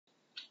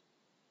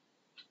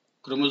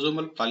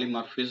Chromosomal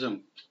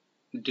polymorphism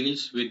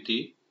deals with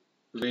the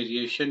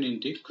variation in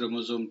the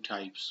chromosome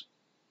types.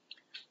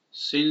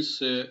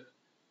 Since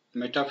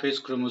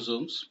metaphase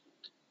chromosomes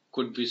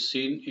could be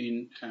seen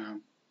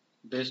in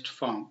best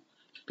form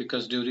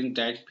because during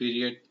that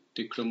period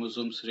the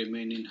chromosomes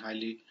remain in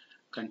highly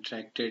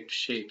contracted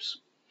shapes.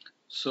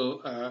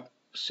 So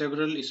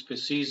several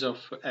species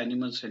of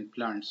animals and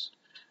plants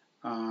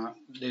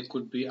they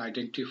could be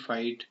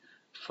identified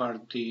for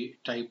the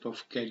type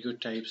of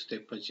karyotypes they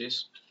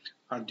possess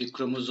or the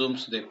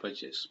chromosomes they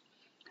possess.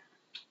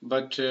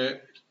 But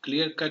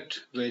clear-cut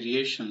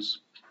variations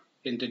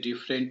in the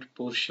different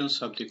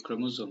portions of the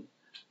chromosome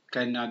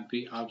cannot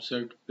be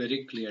observed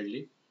very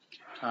clearly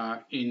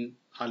in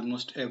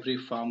almost every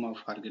form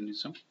of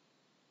organism.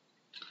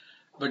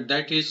 But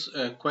that is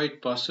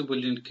quite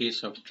possible in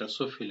case of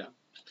Drosophila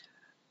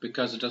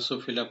because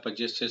Drosophila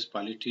possesses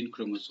polytene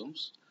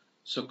chromosomes.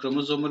 So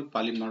chromosomal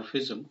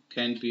polymorphism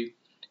can be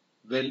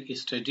well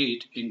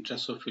studied in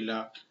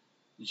Drosophila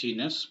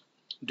genus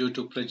due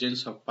to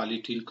presence of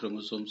polytene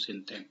chromosomes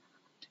in them.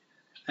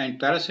 And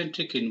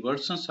paracentric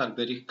inversions are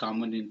very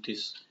common in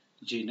this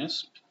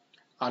genus.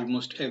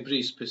 Almost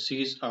every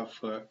species of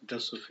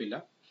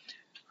Drosophila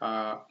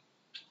uh,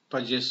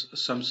 possess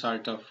some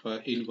sort of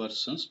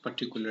inversions,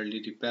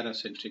 particularly the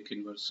paracentric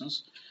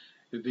inversions,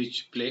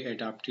 which play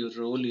adaptive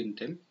role in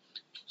them.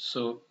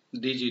 So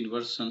these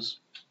inversions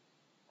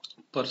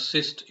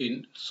persist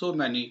in so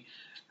many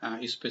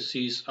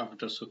species of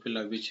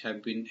Drosophila which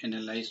have been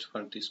analyzed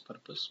for this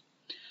purpose.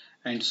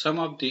 And some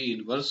of the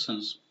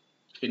inversions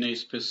in a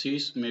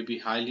species may be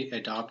highly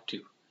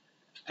adaptive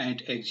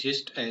and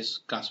exist as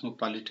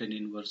cosmopolitan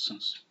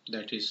inversions.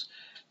 That is,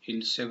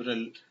 in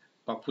several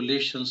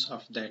populations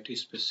of that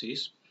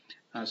species,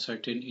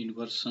 certain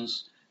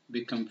inversions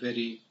become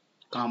very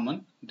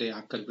common, they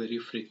occur very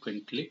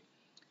frequently.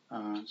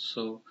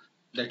 So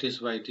that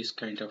is why this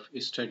kind of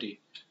study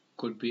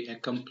could be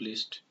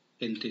accomplished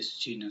in this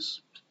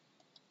genus.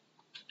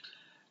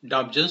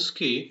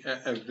 Dobzhansky,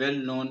 a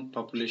well-known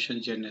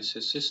population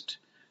geneticist,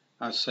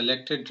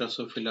 selected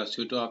Drosophila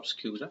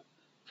pseudoobscura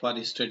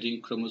for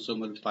studying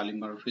chromosomal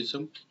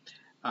polymorphism,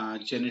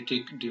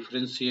 genetic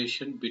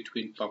differentiation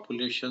between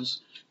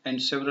populations,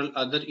 and several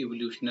other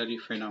evolutionary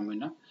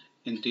phenomena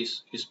in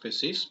this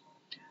species.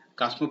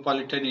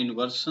 Cosmopolitan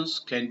inversions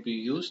can be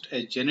used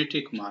as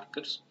genetic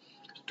markers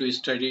to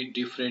study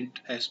different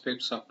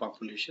aspects of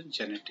population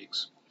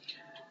genetics.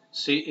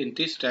 See in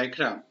this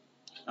diagram,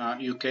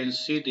 you can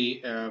see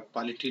the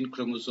polytene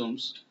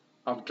chromosomes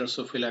of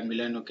Drosophila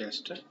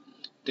melanogaster.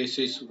 This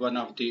is one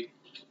of the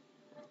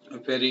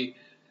very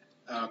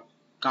uh,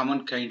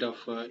 common kind of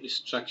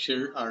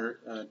structure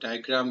or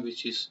diagram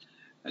which is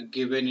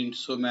given in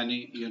so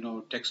many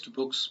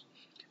textbooks,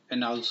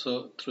 and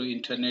also through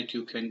internet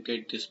you can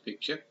get this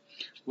picture.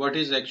 What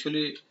is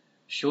actually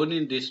shown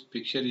in this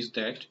picture is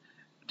that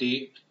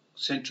the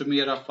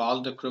centromere of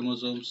all the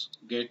chromosomes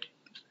get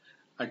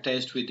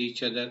attached with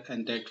each other,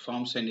 and that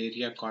forms an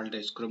area called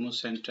as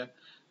chromocenter.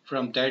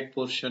 From that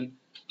portion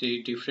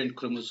the different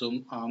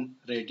chromosome arm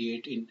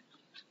radiate in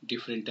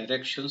different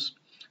directions,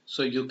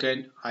 so you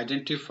can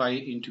identify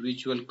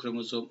individual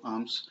chromosome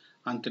arms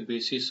on the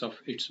basis of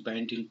its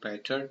binding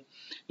pattern.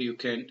 You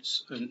can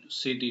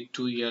see the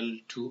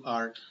 2L,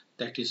 2R,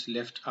 that is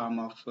left arm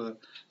of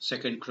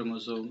second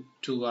chromosome,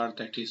 2R,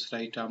 that is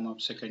right arm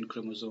of second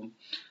chromosome,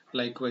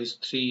 likewise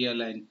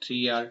 3L and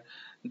 3R.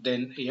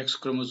 Then X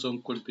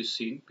chromosome could be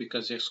seen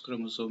because X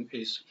chromosome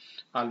is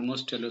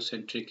almost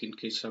allocentric in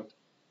case of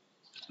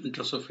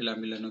Drosophila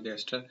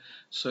melanogaster.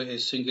 So a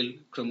single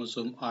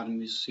chromosome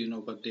arm is seen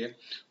over there.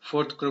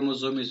 Fourth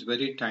chromosome is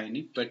very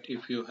tiny, but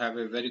if you have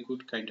a very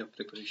good kind of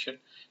preparation,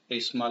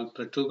 a small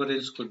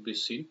protuberance could be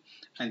seen,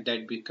 and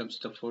that becomes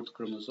the fourth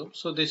chromosome.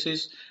 So this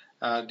is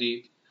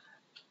the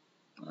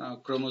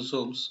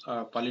chromosomes,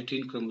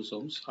 polytene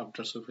chromosomes of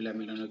Drosophila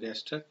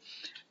melanogaster.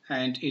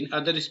 And in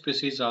other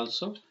species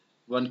also,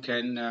 one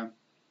can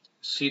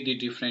see the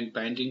different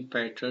binding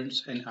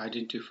patterns and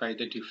identify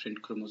the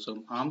different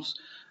chromosome arms.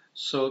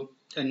 So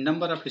a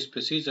number of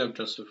species of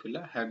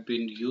Drosophila have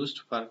been used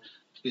for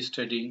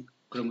studying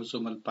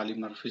chromosomal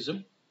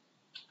polymorphism.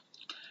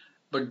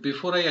 But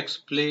before I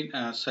explain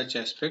such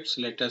aspects,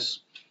 let us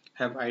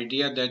have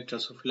idea that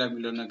Drosophila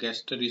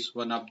melanogaster is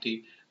one of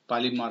the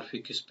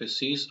polymorphic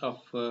species of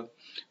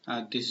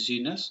this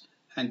genus,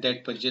 and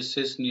that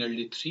possesses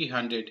nearly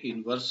 300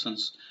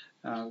 inversions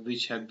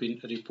which have been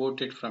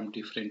reported from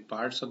different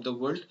parts of the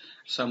world.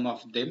 Some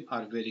of them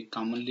are very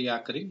commonly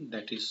occurring,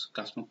 that is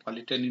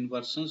cosmopolitan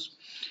inversions.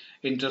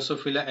 In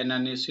Drosophila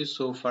ananensis,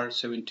 so far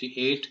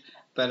 78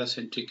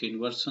 paracentric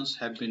inversions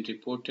have been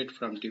reported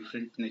from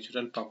different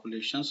natural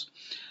populations,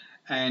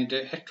 and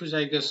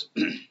heterozygous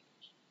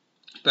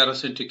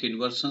paracentric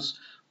inversions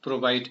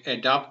provide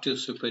adaptive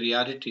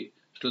superiority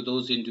to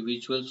those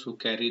individuals who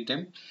carry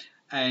them,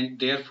 and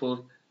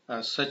therefore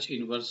such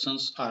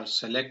inversions are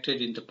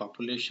selected in the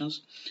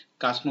populations.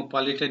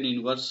 Cosmopolitan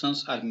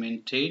inversions are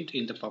maintained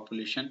in the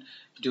population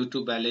due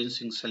to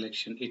balancing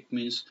selection. It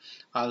means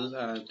all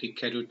the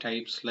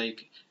karyotypes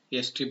like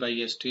ST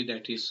by ST,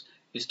 that is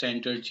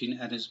standard gene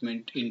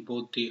arrangement in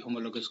both the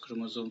homologous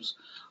chromosomes,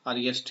 or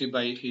ST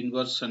by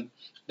inversion,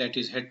 that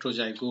is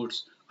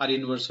heterozygotes, or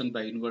inversion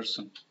by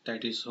inversion,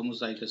 that is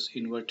homozygous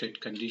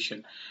inverted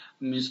condition.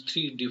 Means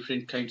three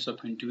different kinds of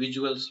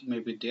individuals may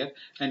be there,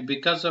 and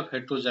because of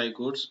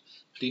heterozygotes,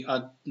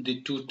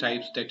 the two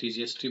types, that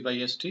is ST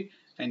by ST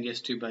and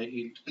ST by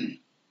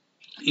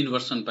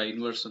inversion by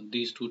inversion,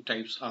 these two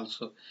types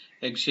also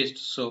exist.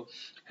 So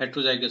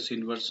heterozygous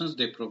inversions,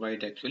 they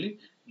provide actually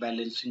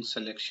balancing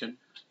selection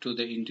to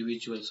the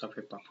individuals of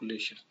a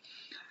population.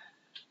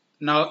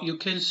 Now you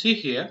can see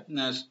here,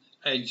 as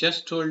I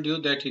just told you,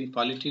 that in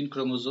polytene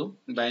chromosome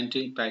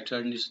banding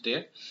pattern is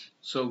there,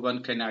 so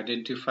one can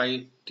identify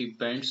the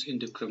bands in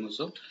the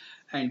chromosome,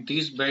 and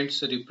these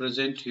bands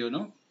represent,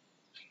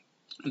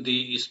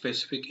 the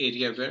specific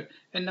area where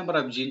a number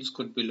of genes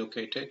could be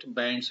located.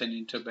 Bands and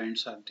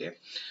interbands are there.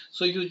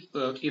 So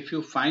if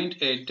you find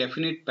a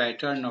definite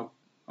pattern of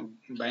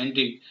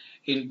binding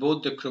in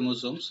both the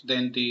chromosomes,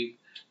 then the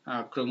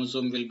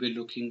chromosome will be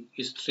looking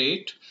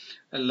straight.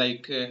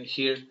 Like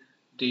here,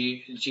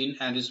 the gene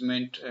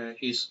arrangement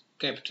is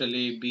capital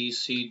A, B,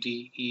 C,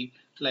 D, E,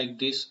 like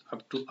this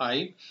up to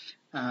I.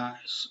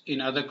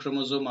 In other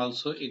chromosome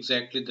also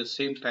exactly the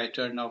same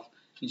pattern of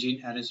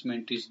gene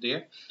arrangement is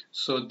there.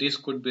 So this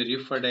could be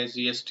referred as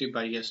ST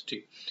by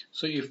ST.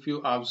 So if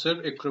you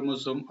observe a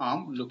chromosome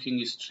arm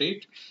looking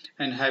straight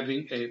and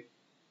having a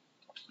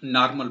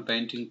normal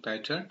bending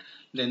pattern,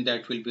 then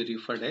that will be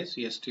referred as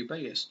ST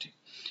by ST.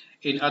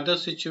 In other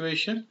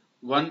situation,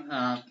 one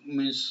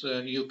means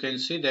you can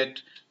see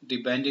that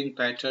the bending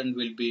pattern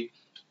will be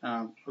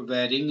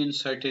varying in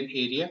certain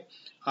area,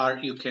 or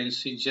you can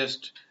see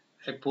just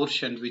a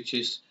portion which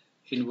is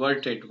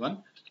inverted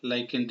one,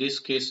 like in this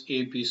case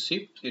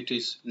ABC, it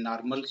is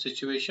normal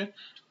situation,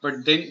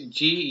 but then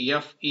G,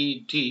 F, E,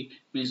 D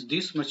means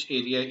this much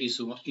area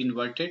is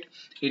inverted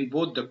in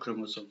both the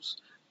chromosomes.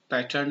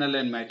 Paternal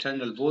and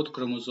maternal, both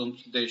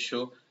chromosomes, they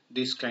show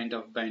this kind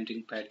of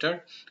binding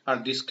pattern or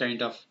this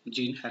kind of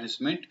gene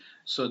arrangement.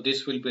 So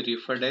this will be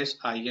referred as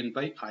IN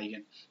by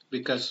IN,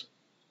 because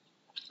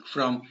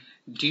from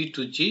D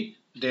to G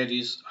there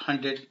is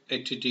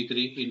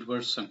 180-degree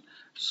inversion.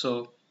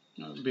 So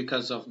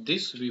because of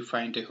this we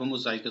find a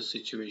homozygous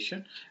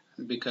situation,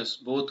 because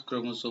both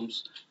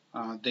chromosomes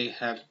they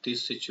have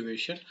this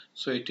situation,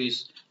 so it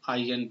is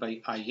IN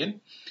by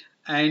IN.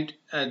 And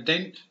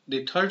then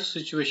the third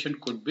situation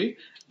could be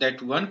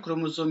that one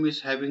chromosome is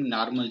having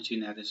normal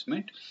gene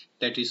arrangement,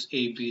 that is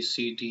A, B,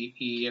 C, D,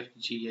 E, F,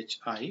 G, H,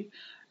 I,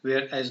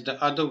 whereas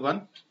the other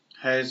one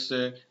has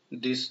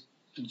this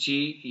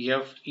G,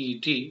 F, E,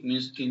 D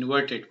means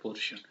inverted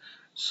portion.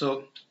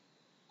 So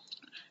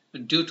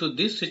due to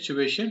this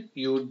situation,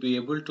 you would be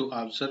able to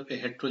observe a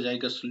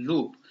heterozygous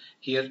loop.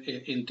 Here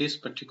in this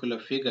particular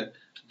figure,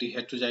 the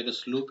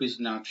heterozygous loop is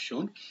not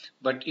shown,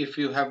 but if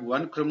you have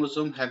one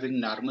chromosome having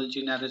normal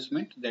gene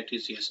arrangement, that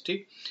is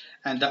ST,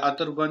 and the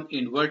other one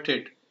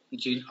inverted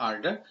gene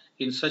order,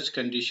 in such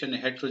condition a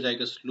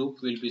heterozygous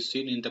loop will be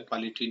seen in the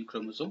polytene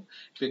chromosome,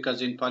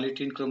 because in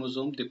polytene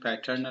chromosome the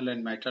paternal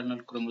and maternal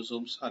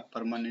chromosomes are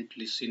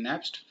permanently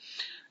synapsed.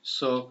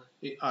 So,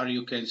 or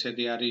you can say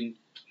they are in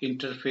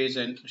interphase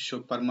and show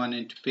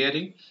permanent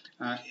pairing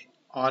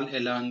all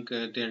along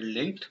their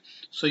length.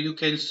 So you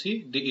can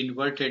see the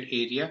inverted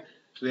area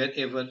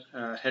wherever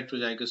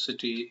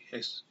heterozygosity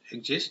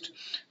exists.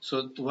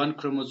 So one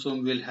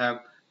chromosome will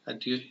have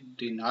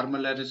the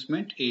normal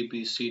arrangement A,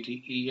 B, C,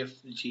 D, E, F,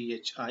 G,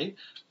 H, I,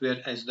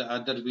 whereas the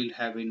other will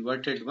have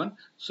inverted one.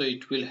 So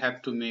it will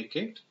have to make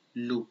a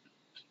loop.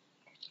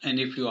 And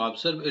if you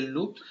observe a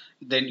loop,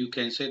 then you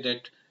can say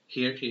that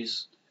here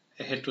is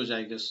a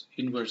heterozygous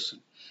inversion.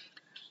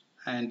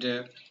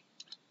 And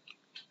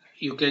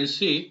you can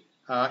see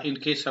in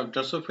case of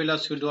Drosophila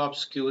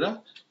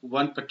pseudoobscura,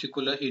 one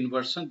particular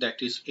inversion,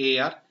 that is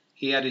AR.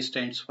 AR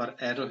stands for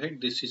arrowhead.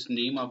 This is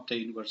name of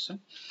the inversion.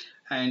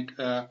 And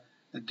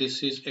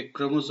this is a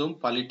chromosome,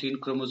 polytene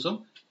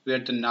chromosome, where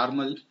the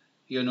normal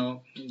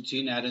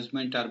gene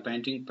arrangement or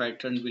binding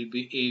pattern will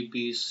be A,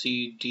 B,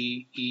 C,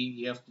 D,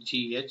 E, F,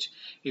 G, H.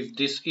 If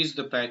this is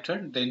the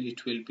pattern, then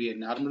it will be a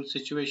normal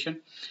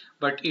situation.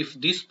 But if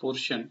this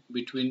portion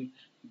between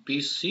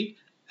B, C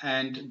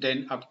and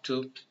then up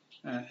to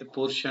a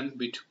portion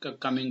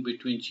coming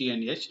between G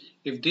and H,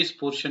 if this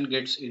portion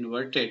gets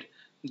inverted,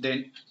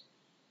 then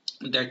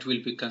that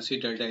will be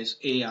considered as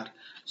AR.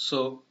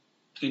 So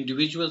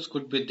individuals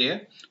could be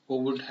there who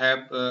would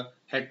have a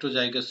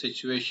heterozygous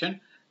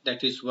situation,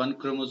 that is one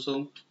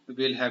chromosome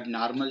will have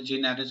normal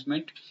gene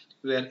arrangement,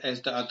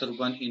 whereas the other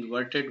one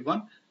inverted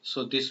one.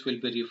 So this will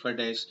be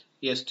referred as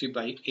ST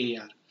by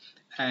AR,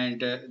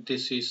 and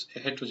this is a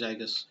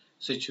heterozygous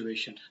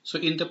situation. So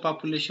in the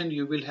population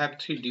you will have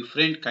three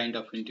different kind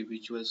of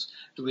individuals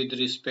with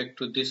respect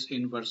to this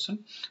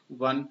inversion.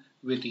 One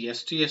with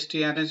ST-ST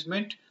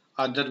arrangement,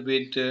 other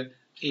with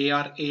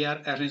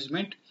AR-AR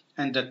arrangement,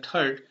 and the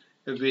third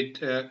with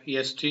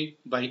ST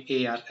by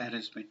AR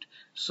arrangement.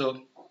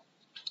 So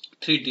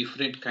three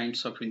different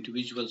kinds of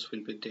individuals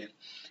will be there.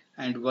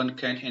 and one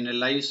can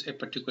analyze a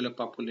particular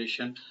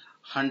population.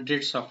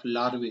 Hundreds of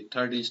larvae,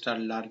 third instar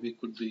larvae,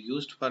 could be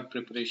used for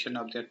preparation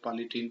of their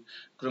polytene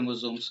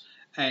chromosomes,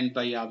 and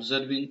by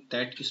observing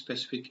that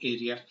specific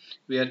area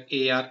where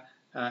AR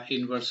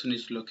inversion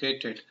is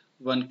located,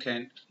 one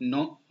can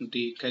know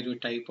the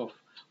karyotype of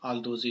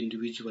all those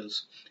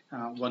individuals.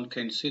 One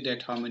can see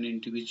that how many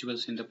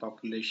individuals in the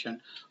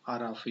population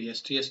are of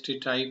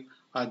ST type,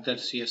 other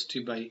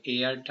CST by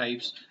AR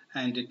types,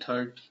 and the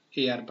third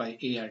AR by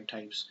AR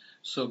types.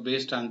 So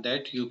based on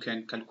that, you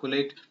can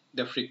calculate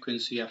the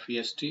frequency of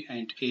EST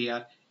and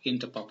AR in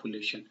the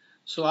population.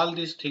 So all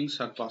these things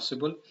are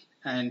possible,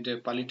 and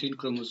polytene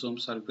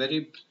chromosomes are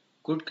very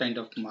good kind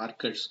of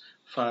markers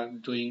for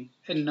doing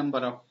a number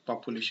of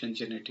population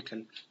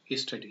genetical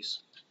studies.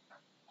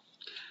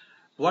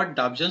 What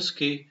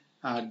Dobzhansky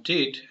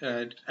did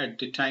at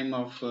the time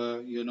of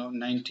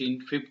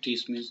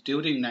 1950s, means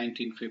during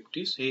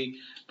 1950s, he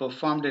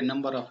performed a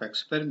number of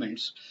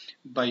experiments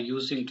by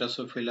using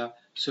Drosophila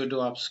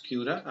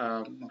pseudoobscura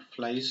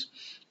flies.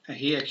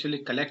 He actually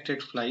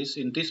collected flies.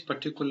 In this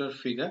particular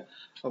figure,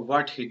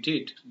 what he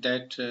did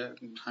that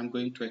I'm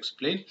going to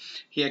explain.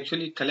 He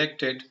actually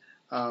collected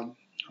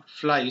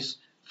flies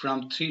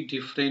from three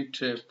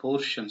different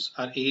portions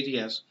or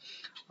areas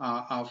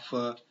of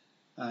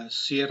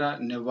Sierra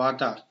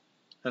Nevada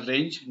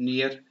range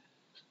near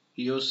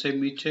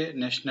Yosemite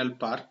National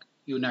Park,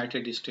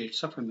 United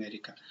States of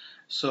America.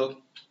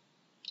 So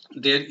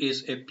there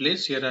is a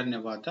place, Sierra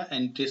Nevada,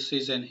 and this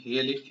is an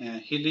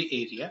hilly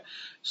area.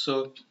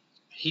 So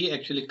he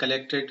actually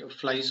collected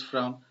flies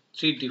from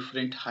three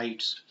different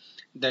heights.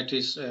 That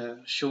is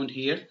shown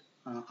here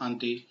on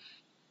the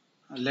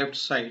left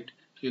side.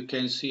 You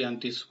can see on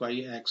this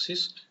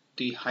y-axis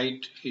the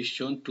height is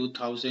shown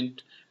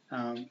 2000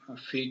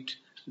 feet,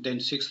 then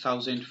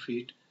 6000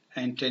 feet,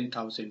 and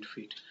 10,000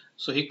 feet.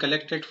 So he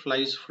collected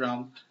flies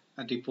from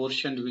the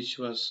portion which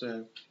was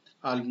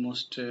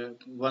almost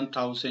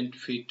 1000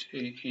 feet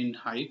in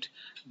height.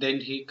 Then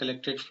he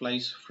collected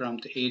flies from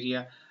the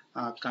area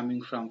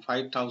coming from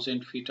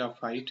 5000 feet of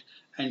height,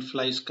 and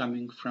flies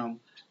coming from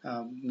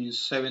means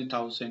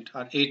 7000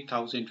 or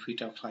 8000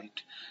 feet of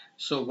height.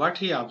 So what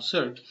he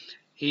observed,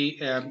 he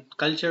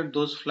cultured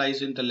those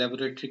flies in the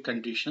laboratory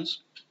conditions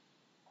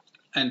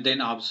and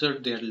then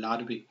observed their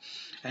larvae,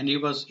 and he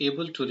was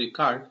able to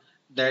record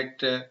that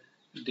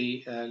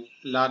the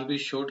larvae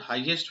showed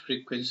highest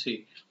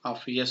frequency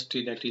of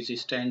EST, that is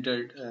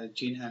standard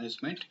gene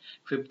arrangement.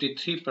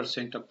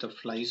 53% of the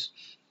flies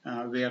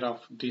were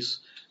of this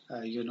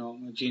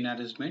gene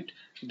arrangement,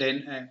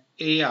 then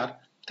AR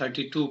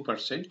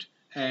 32%,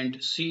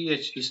 and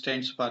CH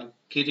stands for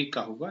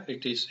Kirikawa.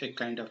 It is a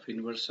kind of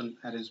inversion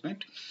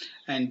arrangement,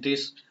 and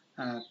this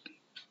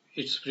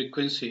its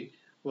frequency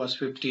was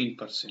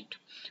 15%.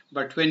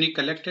 But when he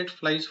collected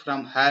flies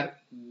from higher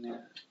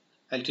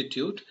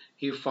altitude,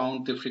 he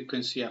found the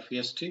frequency of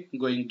EST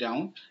going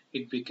down.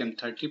 It became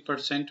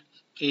 30%.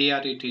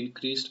 AR it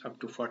increased up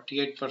to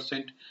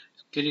 48%.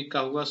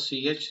 Kirikawa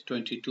CH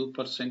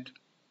 22%.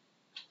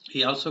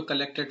 He also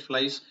collected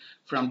flies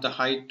from the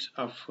height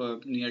of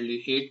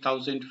nearly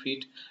 8,000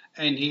 feet,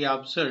 and he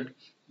observed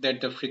that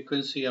the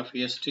frequency of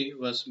EST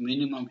was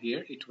minimum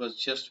here. It was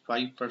just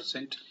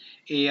 5%.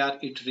 AR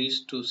it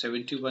reached to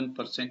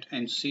 71%,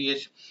 and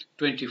CH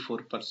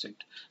 24%.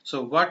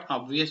 So what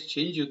obvious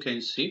change you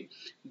can see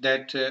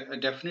that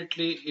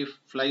definitely if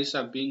flies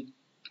are being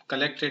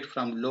collected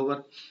from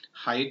lower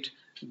height,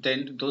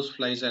 then those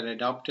flies are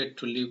adapted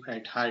to live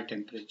at higher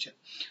temperature.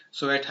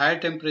 So at higher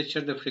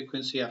temperature, the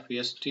frequency of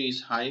EST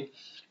is high,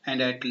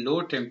 and at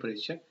low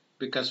temperature,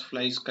 because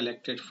flies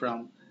collected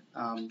from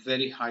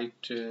very high,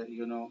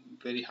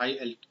 very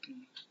high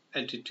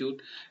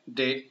altitude,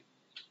 they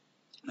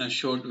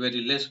showed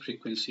very less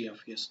frequency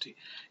of EST.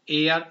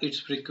 AR, its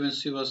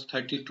frequency was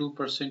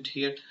 32%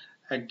 here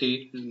at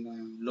the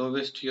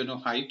lowest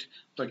height,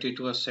 but it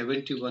was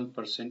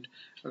 71%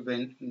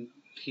 when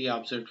he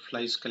observed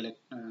flies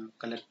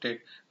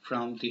collected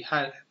from the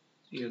higher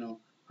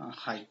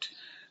height.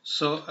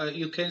 So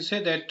you can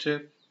say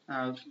that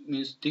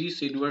means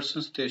these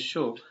inversions, they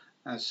show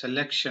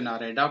selection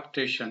or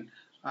adaptation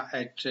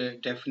at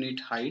definite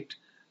height.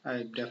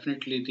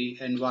 Definitely the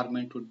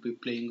environment would be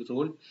playing a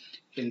role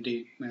in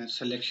the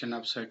selection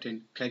of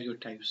certain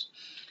karyotypes.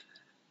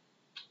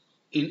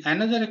 In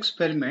another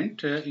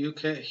experiment,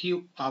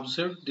 he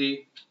observed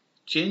the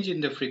change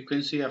in the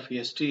frequency of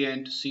EST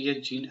and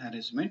CH gene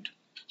arrangement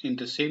in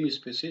the same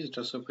species,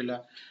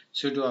 Drosophila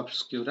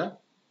pseudoobscura.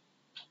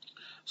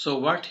 So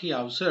what he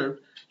observed,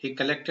 he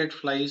collected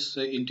flies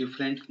in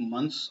different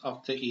months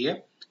of the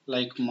year,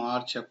 like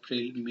March,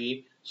 April,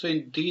 May. So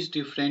in these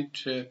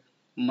different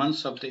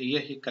months of the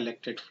year, he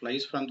collected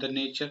flies from the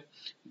nature,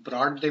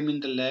 brought them in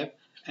the lab,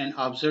 and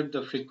observed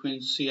the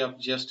frequency of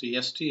just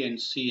EST and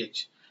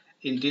CH.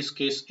 In this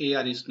case,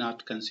 AR is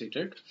not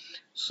considered.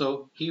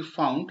 So he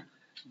found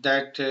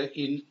that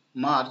in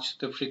March,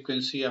 the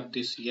frequency of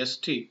this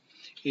EST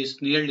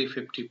is nearly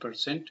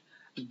 50%.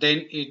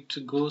 Then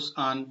it goes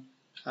on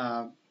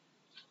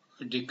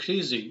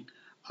decreasing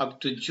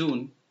up to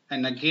June,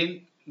 and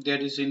again there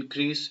is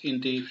increase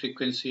in the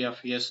frequency of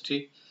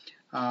EST,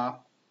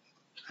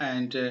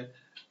 and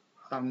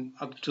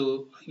up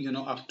to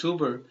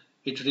October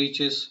it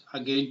reaches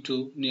again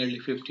to nearly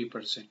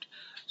 50%.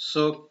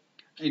 So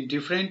in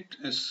different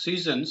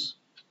seasons,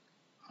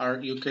 or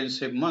you can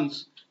say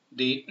months,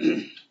 the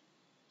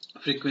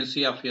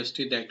frequency of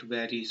EST that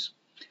varies,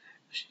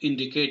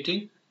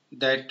 indicating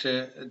that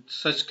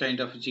such kind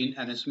of gene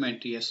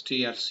enhancement,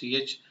 EST or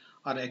CH,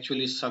 are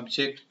actually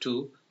subject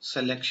to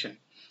selection.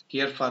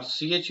 Here for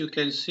CH you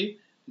can see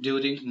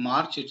during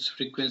March its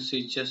frequency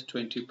is just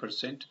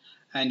 20%,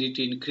 and it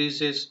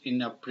increases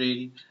in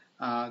April,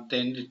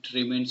 then it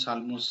remains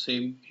almost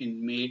same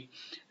in May,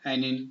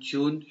 and in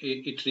June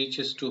it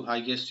reaches to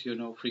highest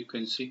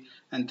frequency,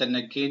 and then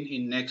again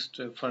in next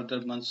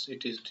further months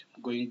it is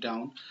going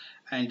down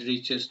and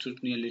reaches to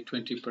nearly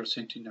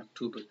 20% in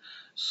October.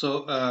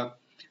 So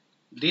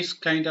this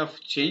kind of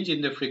change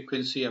in the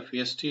frequency of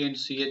EST and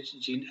CH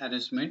gene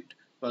enhancement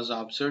was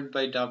observed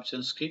by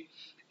Dobzhansky,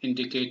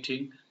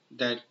 indicating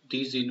that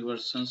these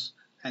inversions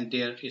and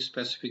their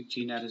specific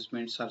gene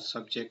enhancements are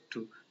subject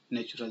to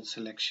natural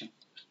selection.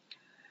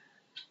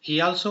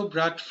 He also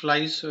brought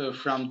flies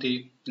from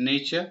the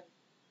nature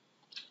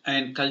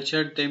and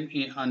cultured them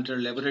under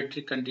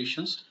laboratory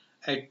conditions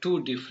at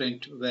two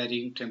different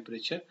varying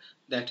temperature,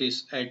 that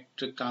is at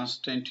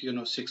constant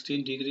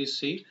 16 degrees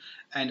C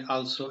and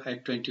also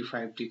at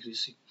 25 degrees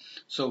C.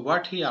 So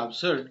what he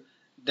observed,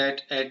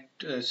 that at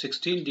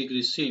 16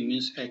 degrees C,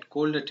 means at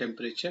colder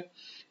temperature,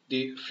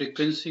 the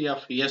frequency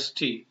of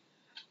EST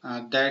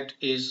that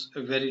is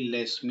very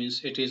less,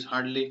 means it is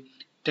hardly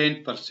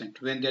 10%.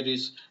 When there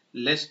is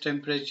less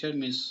temperature,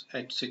 means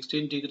at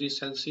 16 degrees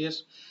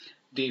Celsius,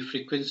 the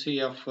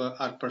frequency of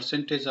or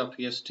percentage of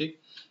EST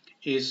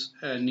is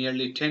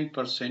nearly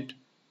 10%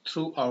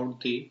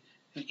 throughout the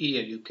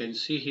year. You can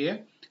see here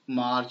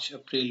March,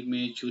 April,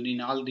 May, June,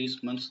 in all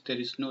these months there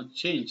is no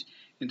change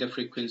in the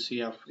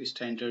frequency of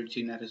standard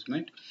gene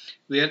arrangement,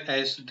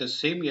 whereas the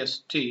same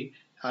EST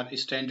or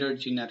standard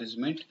gene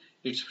arrangement,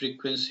 its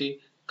frequency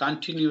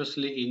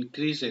continuously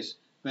increases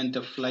when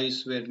the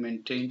flies were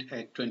maintained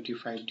at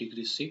 25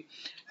 degrees C,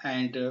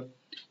 and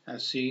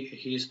see,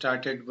 he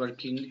started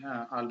working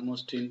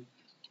almost in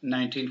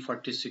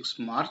 1946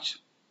 March,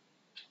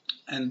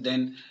 and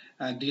then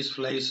these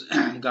flies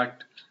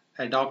got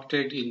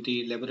adopted in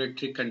the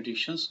laboratory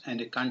conditions,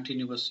 and a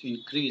continuous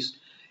increase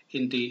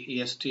in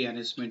the EST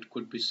enhancement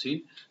could be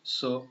seen.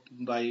 So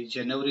by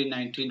January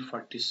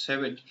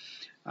 1947,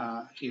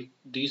 if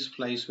these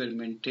flies were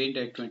maintained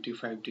at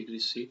 25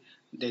 degrees C,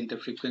 then the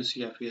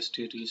frequency of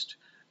EST reached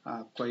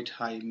quite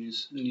high,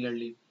 means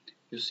nearly,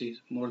 you see,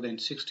 more than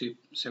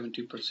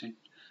 60-70%,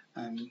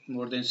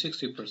 more than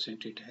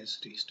 60% it has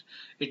reached.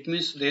 It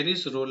means there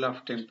is a role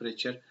of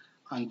temperature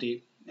on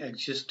the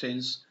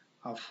existence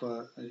of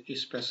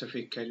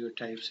specific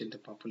karyotypes in the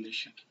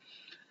population.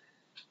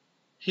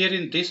 Here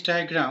in this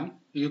diagram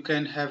you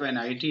can have an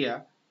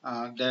idea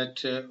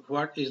that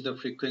what is the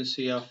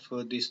frequency of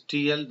this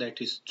TL,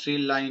 that is tree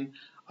line,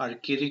 or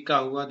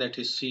Kirikawa, that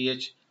is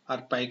CH, or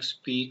Pike's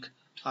Peak,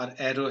 or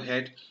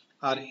Arrowhead,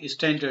 or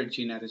standard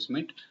gene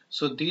arrangement.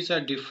 So these are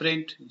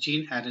different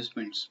gene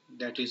arrangements,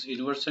 that is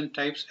inversion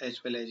types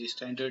as well as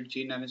standard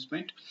gene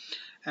arrangement.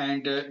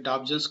 And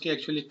Dobzhansky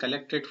actually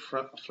collected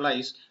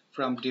flies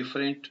from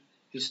different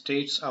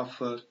states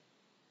of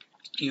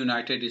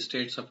United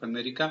States of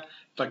America,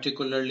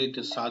 particularly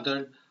the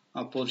southern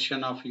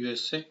portion of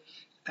USA,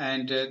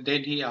 and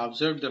then he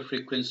observed the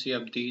frequency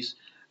of these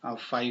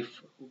five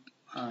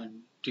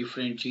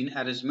different gene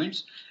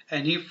arrangements,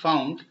 and he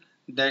found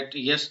that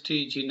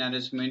EST gene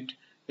arrangement,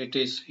 it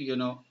is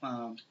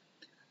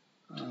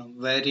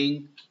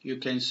varying. You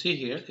can see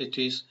here it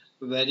is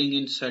varying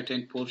in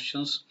certain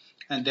portions,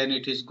 and then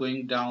it is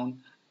going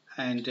down,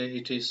 and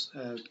it is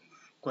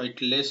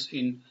quite less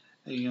in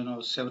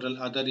several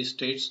other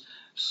states.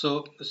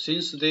 So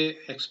since they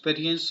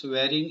experience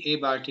varying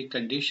abiotic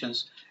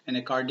conditions, and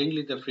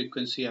accordingly the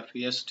frequency of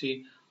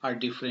EST are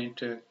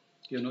different,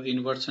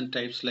 inversion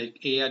types like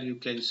AR, you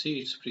can see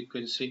its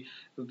frequency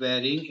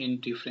varying in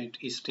different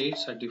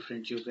states or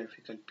different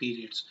geographical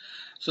periods.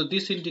 So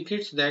this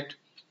indicates that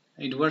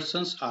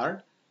inversions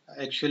are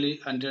actually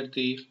under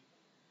the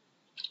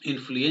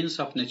influence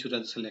of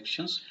natural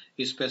selections.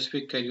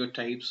 Specific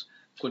karyotypes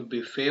could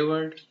be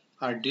favored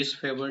or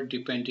disfavored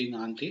depending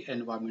on the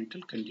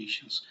environmental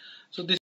conditions. So this